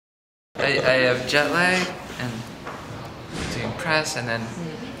I have jet lag and doing press, and then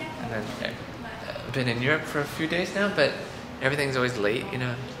I've been in Europe for a few days now, but everything's always late, you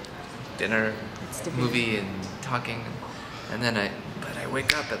know, dinner, movie, and talking, and then I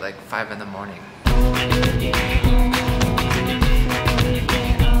wake up at like 5 in the morning.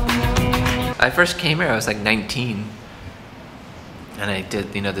 I first came here, I was like 19, and I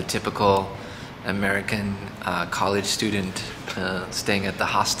did, you know, the typical American college student staying at the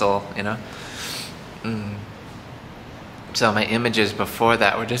hostel, you know. So my images before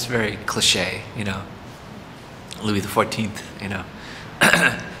that were just very cliche, you know. Louis XIV, you know.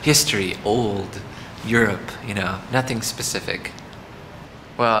 History, old, Europe, you know, nothing specific.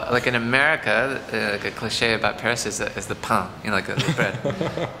 Well, like in America, like a cliche about Paris is the pain, you know, like the bread.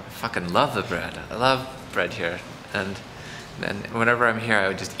 I fucking love the bread. I love bread here. And whenever I'm here, I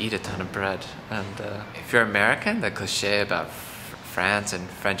would just eat a ton of bread. And if you're American, the cliche about France and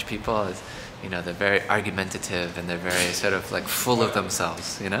French people is, you know, they're very argumentative and they're very sort of like full of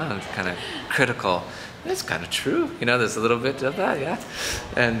themselves, you know, and kind of critical. That's kind of true, you know, there's a little bit of that, yeah.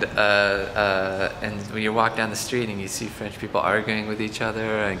 And when you walk down the street and you see French people arguing with each other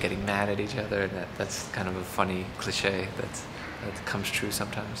and getting mad at each other, that's kind of a funny cliche that comes true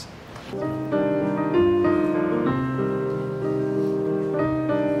sometimes.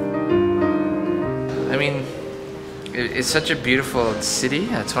 I mean, it's such a beautiful city.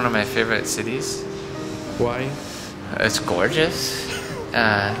 It's one of my favorite cities. Why? It's gorgeous.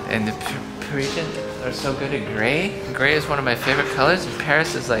 And the Parisian are so good at gray. Gray is one of my favorite colors. And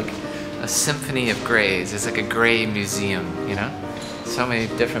Paris is like a symphony of grays. It's like a gray museum, you know? So many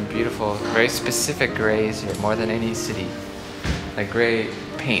different beautiful, very specific grays here, more than any city. Like gray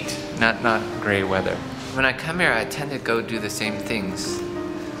paint, not gray weather. When I come here, I tend to go do the same things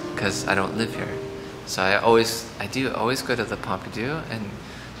because I don't live here. So I do always go to the Pompidou, and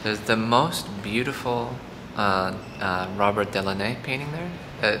there's the most beautiful Robert Delaunay painting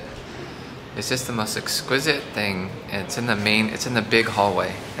there. It's just the most exquisite thing. It's in the big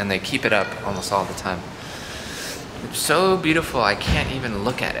hallway, and they keep it up almost all the time. It's so beautiful, I can't even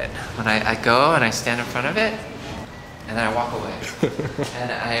look at it. When I go and I stand in front of it, and then I walk away.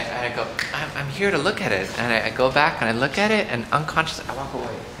 And I go, I'm here to look at it. And I go back and I look at it, and unconsciously I walk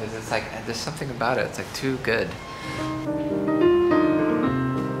away. Because it's like, there's something about it, it's like too good.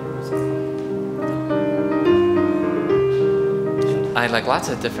 I like lots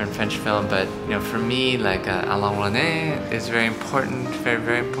of different French film, but you know, for me, like Alain René is very important, very,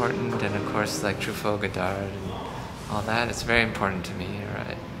 very important. And of course, like Truffaut, Godard, and all that, it's very important to me,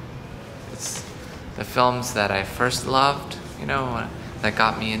 right? It's the films that I first loved, you know, that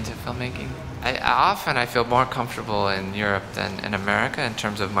got me into filmmaking. I feel more comfortable in Europe than in America in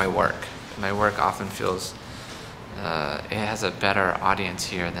terms of my work. My work often feels, it has a better audience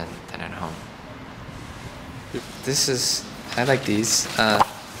here than at home. I like these.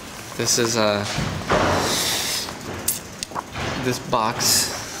 This is this box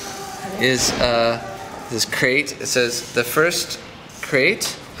is this crate. It says the first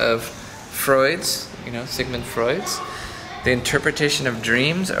crate of Freud's, you know, Sigmund Freud's, The Interpretation of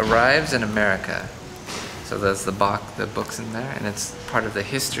Dreams arrives in America. So there's the books in there, and it's part of the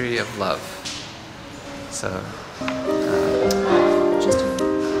history of love. So.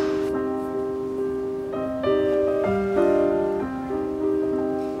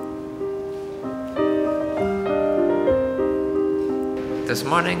 This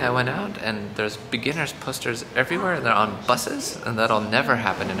morning I went out and there's beginners posters everywhere. They're on buses, and that'll never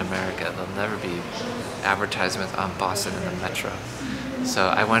happen in America. There'll never be advertisements on Boston in the metro. So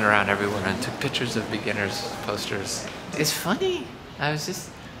I went around everywhere and took pictures of beginners posters. It's funny. It's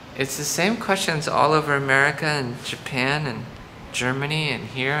the same questions all over America and Japan and Germany and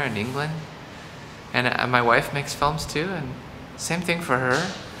here in England. And my wife makes films too, and same thing for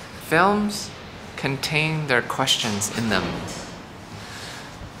her. Films contain their questions in them.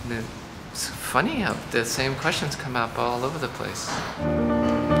 It's funny how the same questions come up all over the place.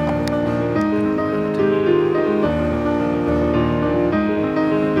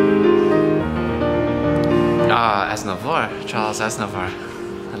 Aznavour, Charles Aznavour.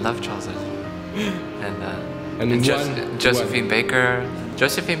 I love Charles Aznavour. And Josephine Baker.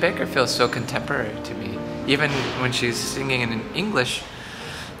 Josephine Baker feels so contemporary to me. Even when she's singing in English,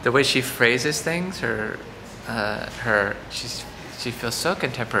 the way she phrases things, she feels so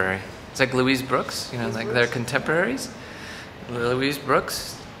contemporary. It's like Louise Brooks, you know, like they're contemporaries. Louise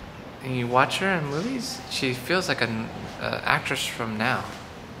Brooks, and you watch her in movies, she feels like an actress from now.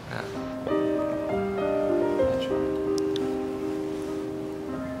 Yeah.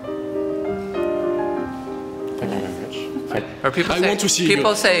 Thank you very much. Or people I say, want to see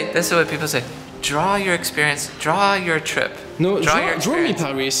people you. say, this is what people say, draw your experience, draw your trip. No, draw your draw me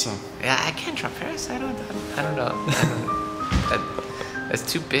experience. Paris. Yeah, I can't draw Paris. I don't know. That's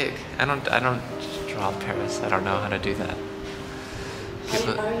too big. I don't draw Paris. I don't know how to do that.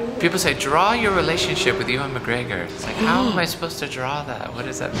 People say, draw your relationship with Ewan McGregor. It's like, how am I supposed to draw that? What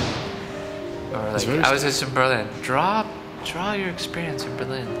does that mean? Or like, I was just in Berlin. Draw your experience in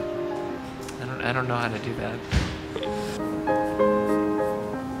Berlin. I don't know how to do that.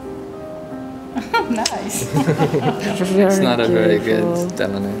 Nice. It's not a very good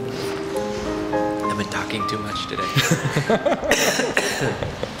Delaunay. I've been talking too much today.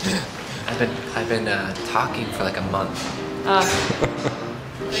 I've been talking for like a month. That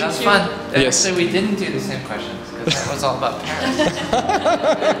was fun. Yes. Actually, we didn't do the same questions because that was all about Paris.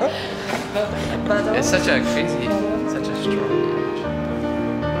 It's such a crazy, such a strong image.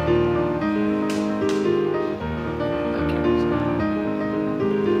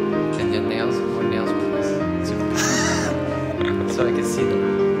 And your nails, more nails, please. So I can see them.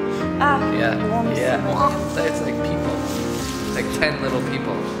 Yeah. It's like people. Like 10 little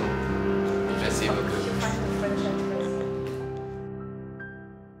people. Merci beaucoup.